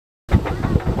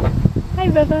Hi,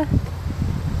 Bubba.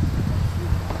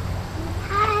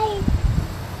 Hi.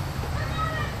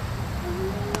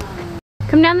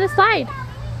 Come down the slide.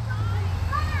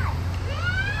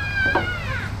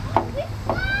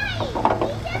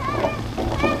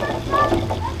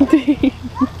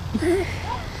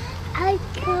 I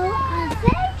go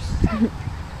first.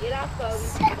 Get off, Chloe.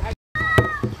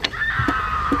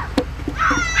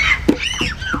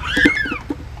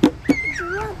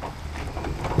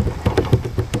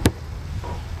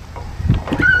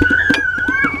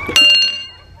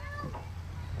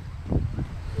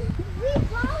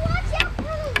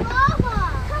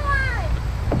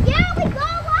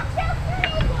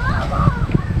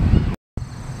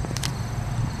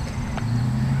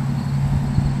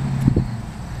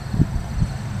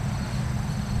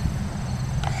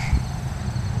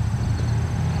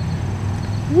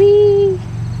 Whee!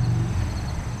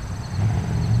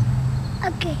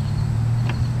 Okay.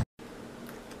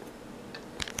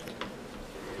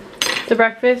 For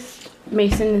breakfast,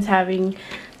 Mason is having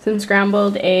some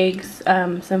scrambled eggs,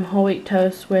 some whole wheat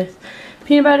toast with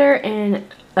peanut butter and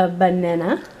a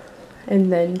banana, and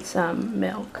then some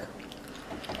milk.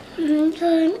 And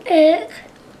an egg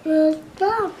with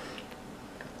brown.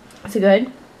 Is it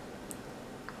good?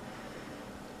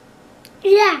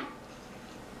 Yeah.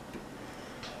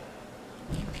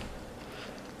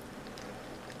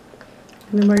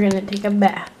 And then we're gonna take a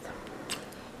bath.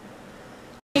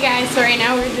 Hey guys, so right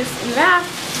now we're just in the bath,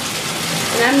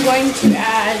 and I'm going to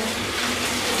add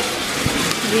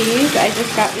these. I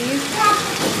just got these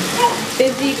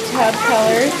Fizzy Tub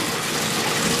colors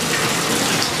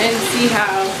and see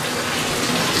how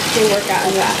they work out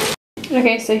in that.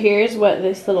 Okay, so here's what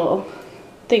this little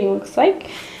thing looks like.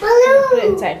 Put it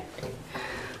inside.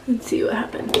 Let's see what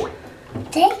happens.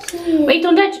 Thank you. Wait,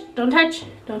 don't touch, don't touch,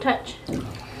 don't touch.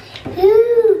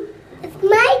 Ooh, it's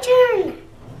my turn.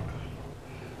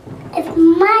 It's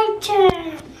my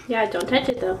turn. Yeah, don't touch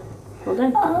it though. Hold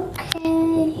on.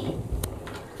 Okay.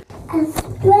 It's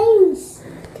strange.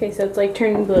 Okay, so it's like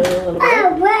turning blue a little bit.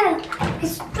 Oh, wow.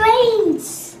 It's strange.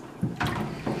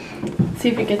 See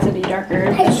if it gets any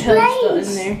darker. The It's pill's still in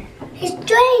strange. there. It's You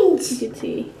strange. can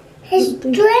see. It's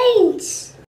strange.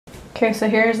 Okay, so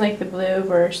here's like the blue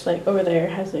versus like over there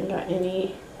hasn't got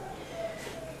any.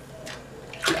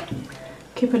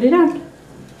 Okay, put it down.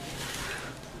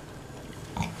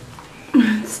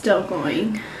 It's still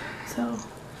going. So.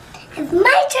 It's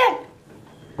my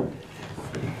turn.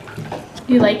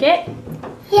 Do you like it?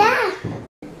 Yeah.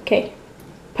 Okay.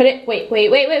 Put it. Wait.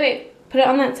 Put it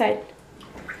on that side.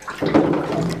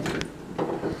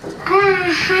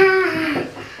 Aha.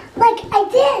 Like I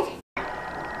did.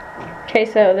 Okay,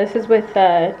 so this is with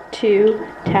 2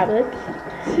 tablets.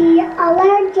 See,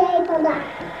 allergy for that.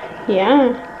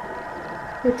 Yeah.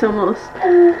 It's almost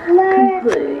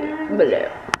completely blue.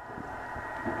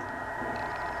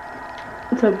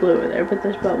 It's a blue over there, but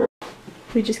there's bubbles.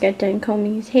 We just got done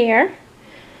combing his hair.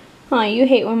 Aw, you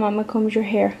hate when Mama combs your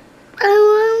hair. I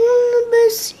want a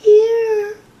best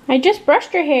here. I just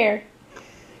brushed your hair.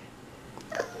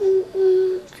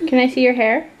 Can I see your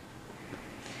hair?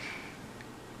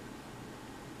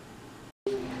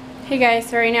 Hey guys,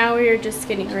 so right now we are just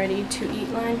getting ready to eat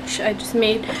lunch. I just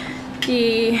made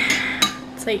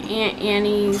it's like Aunt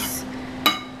Annie's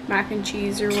mac and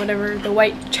cheese or whatever, the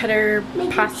white cheddar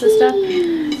pasta stuff.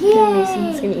 And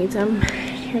Mason's gonna eat some.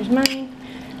 Here's mine.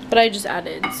 But I just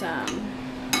added some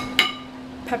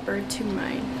pepper to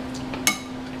mine.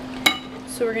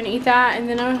 So we're gonna eat that, and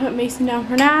then I'm gonna put Mason down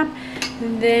for a nap,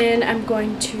 and then I'm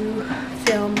going to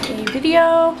film a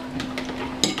video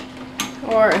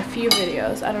or a few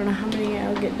videos. I don't know how many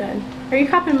I'll get done. Are you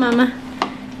copying, Mama?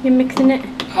 You mixing it?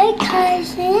 Hey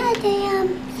guys, yeah, they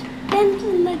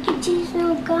spent mac and cheese.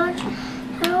 Oh gosh,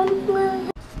 how will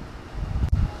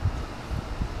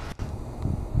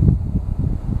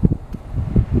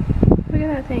Look at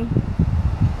that thing.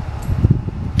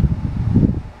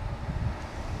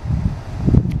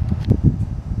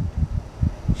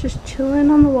 Just chilling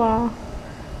on the wall,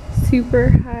 super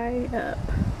high up.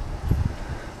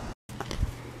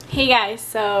 Hey guys,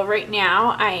 so right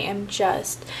now I am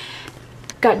just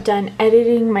got done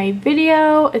editing my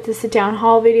video. It's a sit down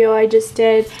haul video I just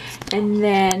did, and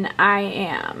then I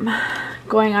am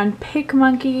going on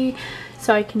PicMonkey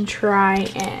so I can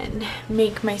try and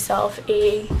make myself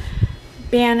a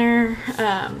banner,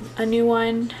 a new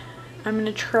one. I'm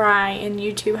gonna try in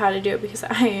YouTube how to do it because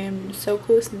I am so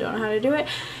clueless and don't know how to do it.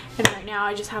 And right now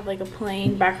I just have like a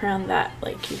plain background that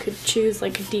like you could choose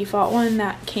like a default one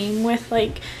that came with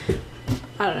like,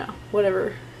 I don't know,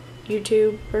 whatever,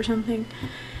 YouTube or something.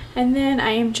 And then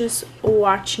I am just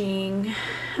watching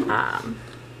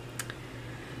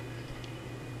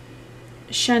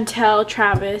Chantel,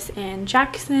 Travis, and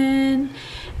Jackson.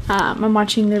 I'm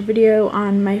watching their video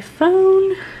on my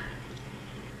phone.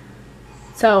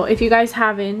 So if you guys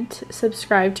haven't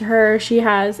subscribed to her, she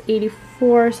has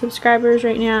 84 subscribers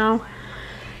right now.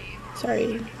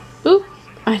 Sorry. Oop,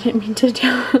 I didn't mean to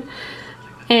do.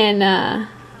 And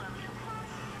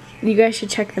you guys should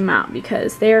check them out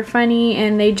because they are funny,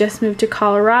 and they just moved to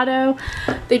Colorado.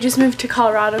 They just moved to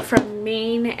Colorado from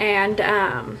Maine,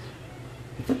 and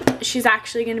she's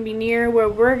actually going to be near where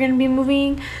we're going to be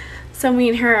moving. So me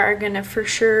and her are going to for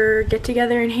sure get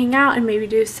together and hang out and maybe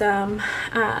do some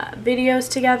videos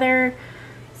together.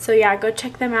 So yeah, go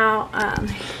check them out.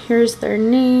 Here's their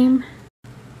name.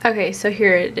 Okay, so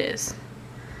here it is.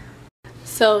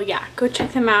 So yeah, go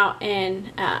check them out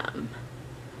and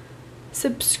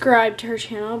subscribe to her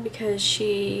channel because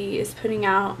she is putting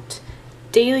out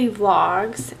daily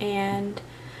vlogs, and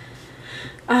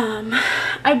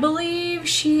I believe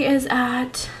she is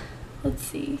at, let's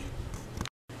see.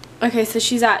 Okay, so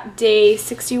she's at day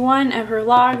 61 of her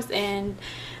vlogs, and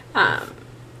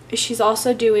she's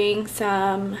also doing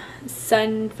some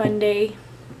Sun Fun Day,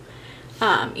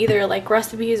 either like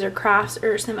recipes or crafts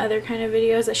or some other kind of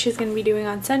videos that she's going to be doing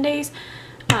on Sundays.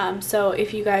 So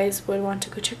if you guys would want to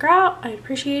go check her out, I'd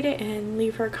appreciate it, and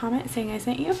leave her a comment saying I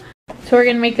sent you. So we're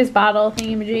going to make this bottle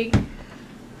thingy-majig.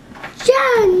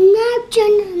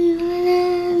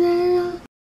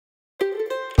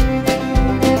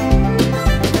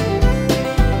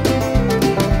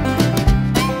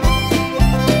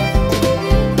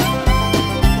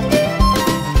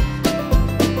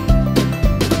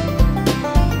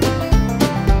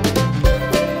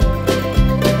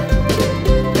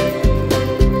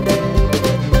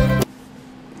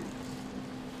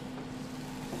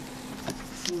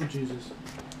 Oh, Jesus.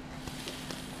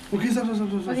 Okay, stop.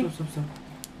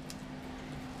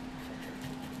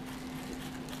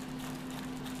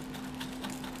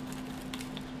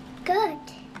 Good.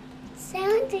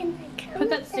 Sounding like Put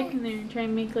that stick in there and try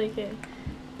and make like a...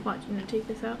 Watch, I'm going to take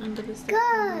this out and put the stick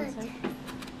on the Good. side.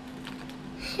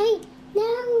 Hey,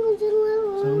 now we're Is that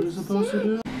what you're supposed to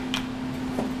do?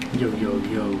 Yo.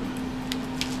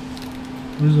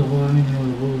 Where's the hole? I don't even know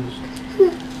where the hole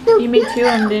is. You made 2 of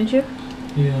them, didn't you?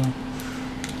 Yeah.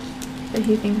 But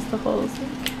he thinks the hole is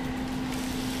like...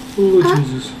 Oh,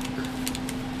 Jesus.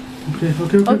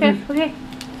 Okay.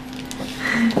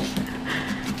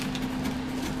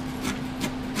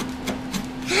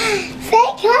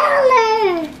 fake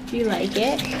color. Do you like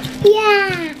it?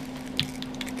 Yeah.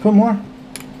 Put more.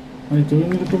 Wait, do we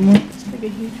need to put more? It's like a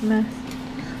huge mess.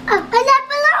 Oh, and that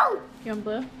blue. You want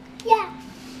blue? Yeah.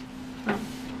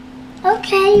 Oh.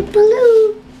 Okay,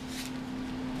 blue.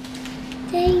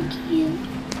 Thank you.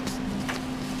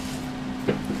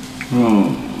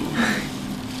 Oh.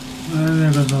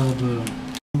 There goes all the blue.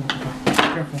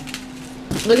 Careful.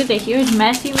 Look at the huge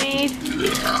mess you made.